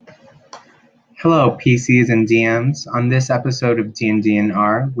Hello, PCs and DMs. On this episode of D&D and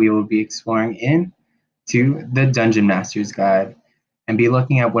R, we will be exploring into the Dungeon Master's Guide and be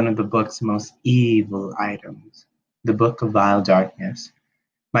looking at one of the book's most evil items, the Book of Vile Darkness.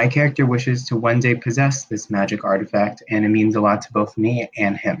 My character wishes to one day possess this magic artifact, and it means a lot to both me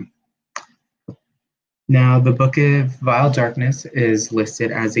and him. Now, the Book of Vile Darkness is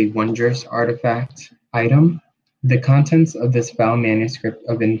listed as a wondrous artifact item. The contents of this foul manuscript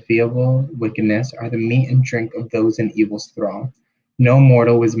of inviolable wickedness are the meat and drink of those in evil's thrall. No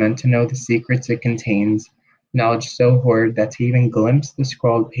mortal was meant to know the secrets it contains, knowledge so horrid that to even glimpse the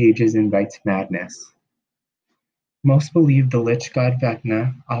scrawled pages invites madness. Most believe the lich god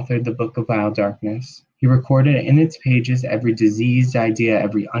Vecna authored the Book of Vile Darkness. He recorded in its pages every diseased idea,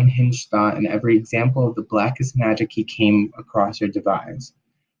 every unhinged thought, and every example of the blackest magic he came across or devised.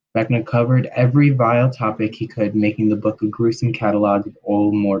 Vecna covered every vile topic he could, making the book a gruesome catalog of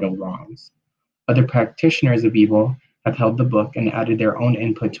all mortal wrongs. Other practitioners of evil have held the book and added their own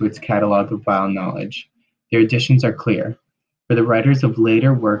input to its catalog of vile knowledge. Their additions are clear. For the writers of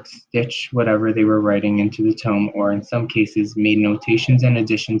later works stitch whatever they were writing into the tome, or in some cases made notations and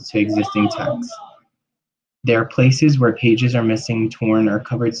additions to existing texts. There are places where pages are missing, torn, or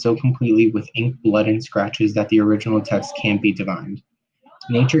covered so completely with ink, blood, and scratches that the original text can't be divined.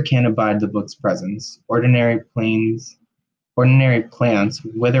 Nature can't abide the book's presence. Ordinary plants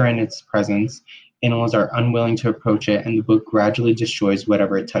wither in its presence, animals are unwilling to approach it, and the book gradually destroys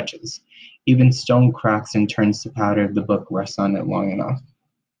whatever it touches. Even stone cracks and turns to powder if the book rests on it long enough.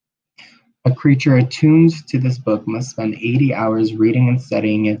 A creature attuned to this book must spend 80 hours reading and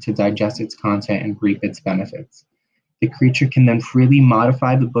studying it to digest its content and reap its benefits. The creature can then freely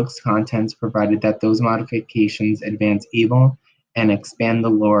modify the book's contents, provided that those modifications advance evil and expand the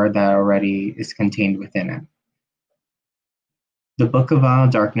lore that already is contained within it. The Book of Vile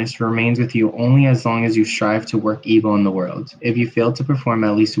Darkness remains with you only as long as you strive to work evil in the world. If you fail to perform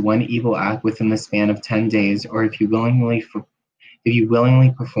at least one evil act within the span of 10 days, or if you willingly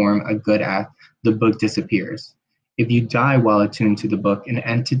perform a good act, the book disappears. If you die while attuned to the book, an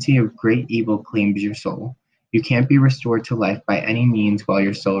entity of great evil claims your soul. You can't be restored to life by any means while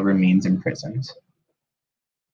your soul remains imprisoned.